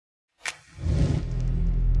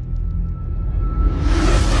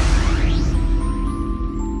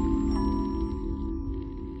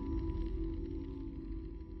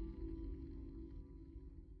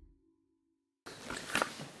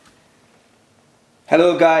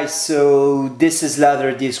Hello guys, so this is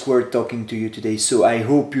Laserdisc we're talking to you today. So I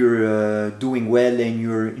hope you're doing well and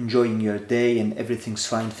you're enjoying your day and everything's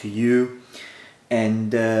fine for you.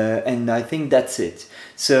 And I think that's it.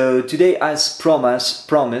 So today, as promised,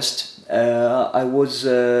 I was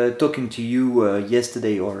talking to you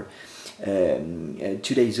yesterday or 2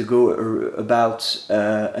 days ago about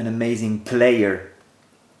an amazing player,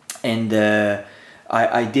 and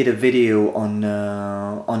I did a video on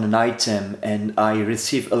an item, and I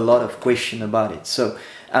received a lot of questions about it. So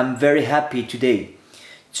I'm very happy today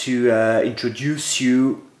to introduce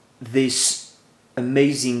you this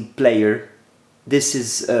amazing player. This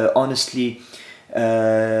is honestly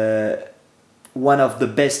one of the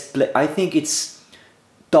best I think it's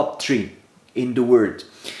top 3 in the world.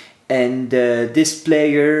 And this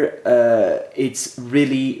player, it's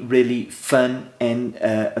really fun and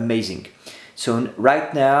amazing. So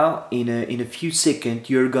right now, in a few seconds,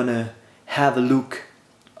 you're gonna have a look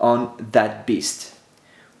on that beast.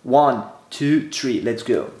 1, 2, 3, let's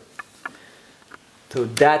go. So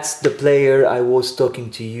that's the player I was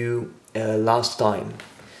talking to you last time.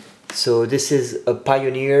 So this is a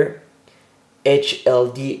Pioneer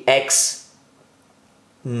HLD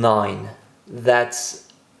X9. That's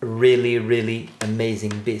really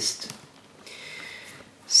amazing beast.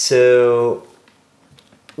 So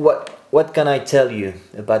what can I tell you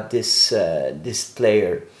about this this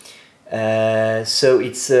player? So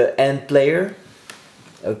it's an N player,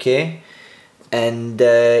 okay, and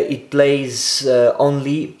it plays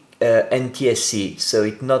only NTSC, so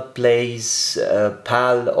it not plays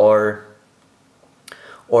PAL or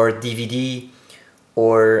DVD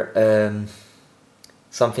or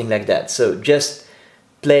something like that. So just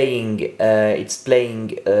playing, it's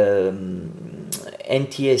playing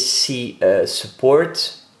NTSC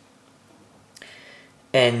support,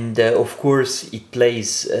 and of course it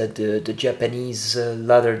plays the Japanese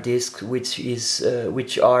Laserdisc,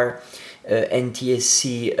 which are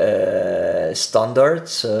NTSC standard,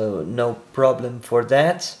 so no problem for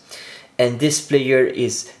that. And this player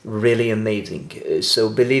is really amazing. So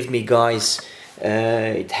believe me guys,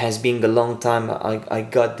 it has been a long time I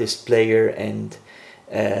got this player, and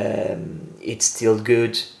it's still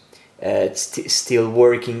good. It's still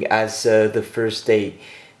working as the first day,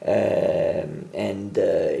 and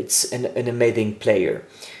it's an amazing player.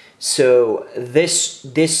 So this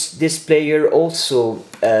player also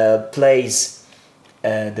plays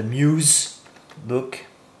the Muse. Look,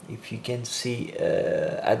 if you can see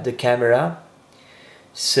at the camera.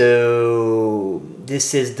 So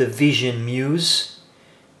this is the Vision Muse,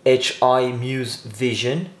 HI Muse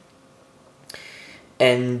Vision,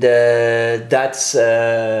 and that's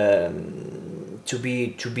to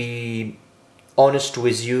be honest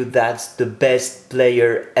with you, that's the best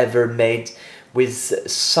player ever made. With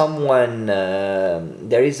someone,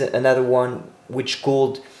 there is another one which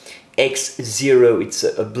called X0. It's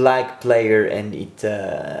a black player, and it's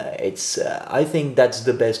I think that's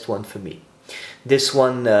the best one for me. This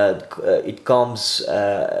one it comes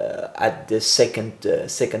at the second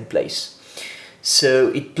place. So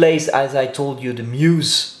it plays, as I told you, the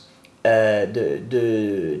Muse,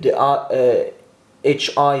 the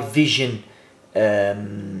HI Vision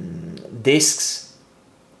discs.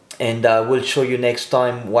 And I will show you next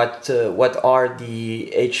time what are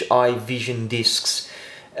the HI Vision discs.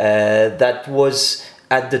 That was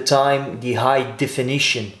at the time the high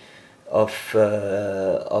definition of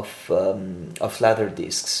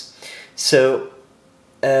Laserdiscs. So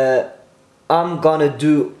I'm gonna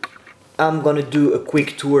do a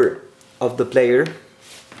quick tour of the player.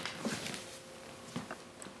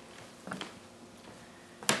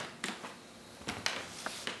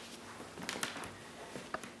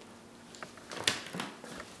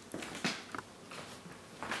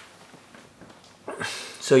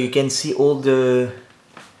 So you can see all the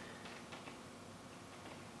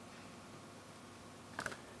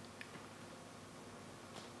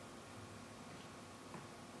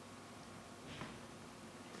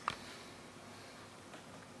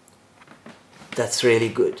that's really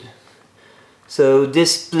good. So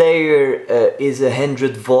this player is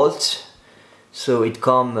 100 volts, so it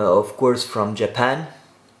comes of course from Japan,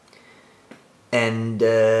 and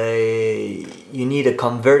you need a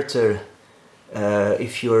converter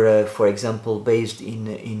if you're for example based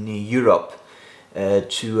in Europe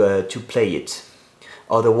to play it.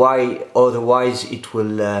 Otherwise it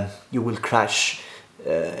will you will crash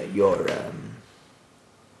your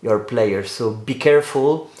player. So be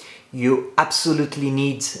careful. You absolutely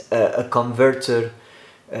need a converter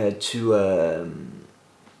to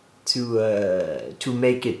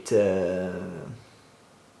make it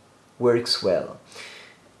works well.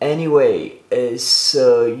 Anyway,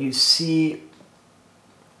 so you see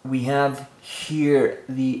we have here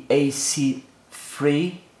the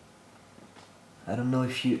AC3. I don't know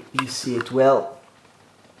if you see it well.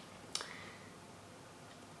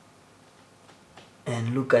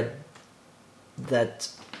 And look at that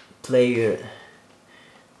player,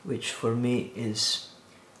 which for me is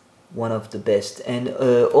one of the best. And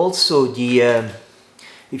also the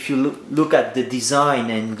if you look at the design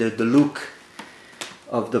and the look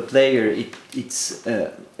of the player, it's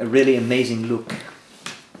a really amazing look.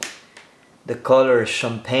 The color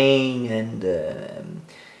champagne, and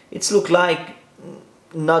it's look like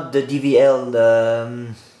not the DVL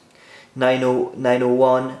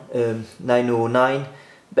 901 909,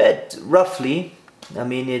 but roughly, I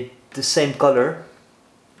mean, the same color.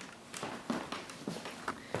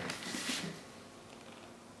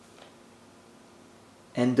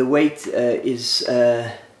 And the weight is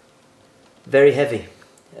very heavy.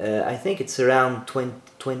 I think it's around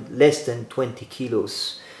less than 20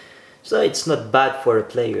 kilos. So it's not bad for a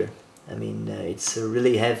player. I mean, it's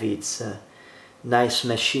really heavy. It's a nice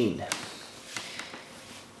machine.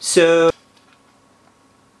 So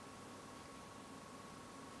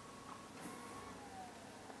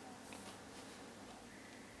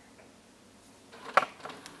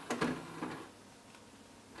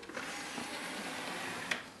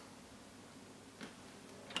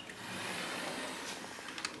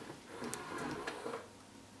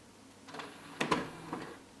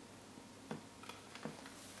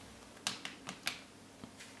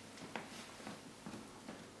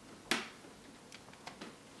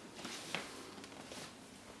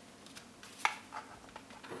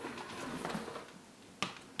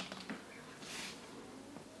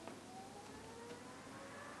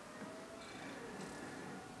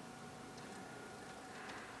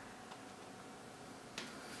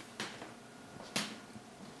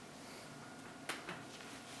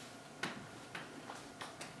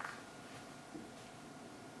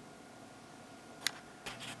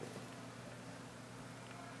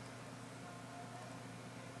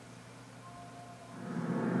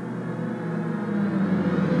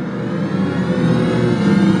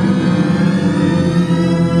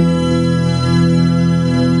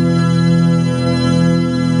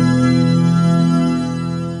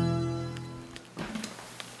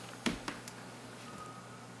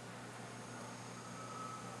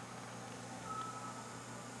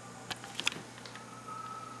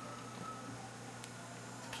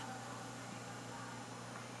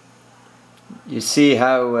you see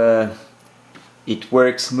how it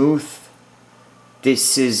works smooth.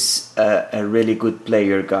 This is a really good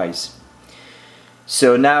player, guys.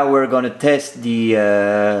 So now we're gonna test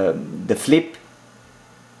the flip.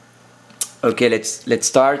 Okay, let's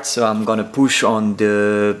start. So I'm gonna push on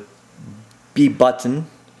the B button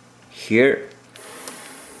here,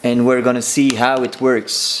 and we're gonna see how it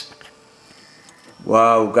works.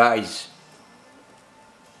 Wow, guys,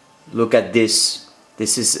 look at this.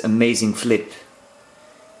 This is amazing flip.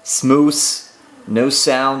 Smooth, no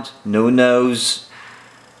sound, no nose.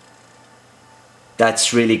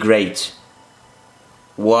 That's really great.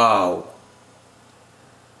 Wow.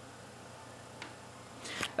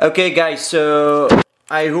 Okay, guys, so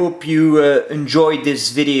I hope you enjoyed this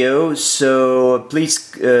video. So please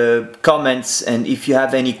comment, and if you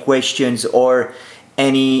have any questions or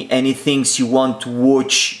any things you want to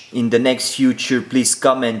watch in the next future, please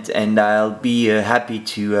comment, and I'll be happy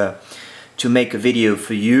to make a video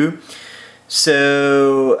for you.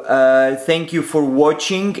 So thank you for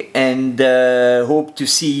watching, and hope to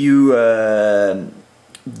see you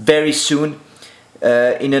very soon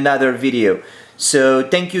in another video. So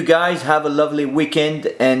thank you, guys, have a lovely weekend,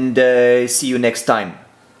 and see you next time.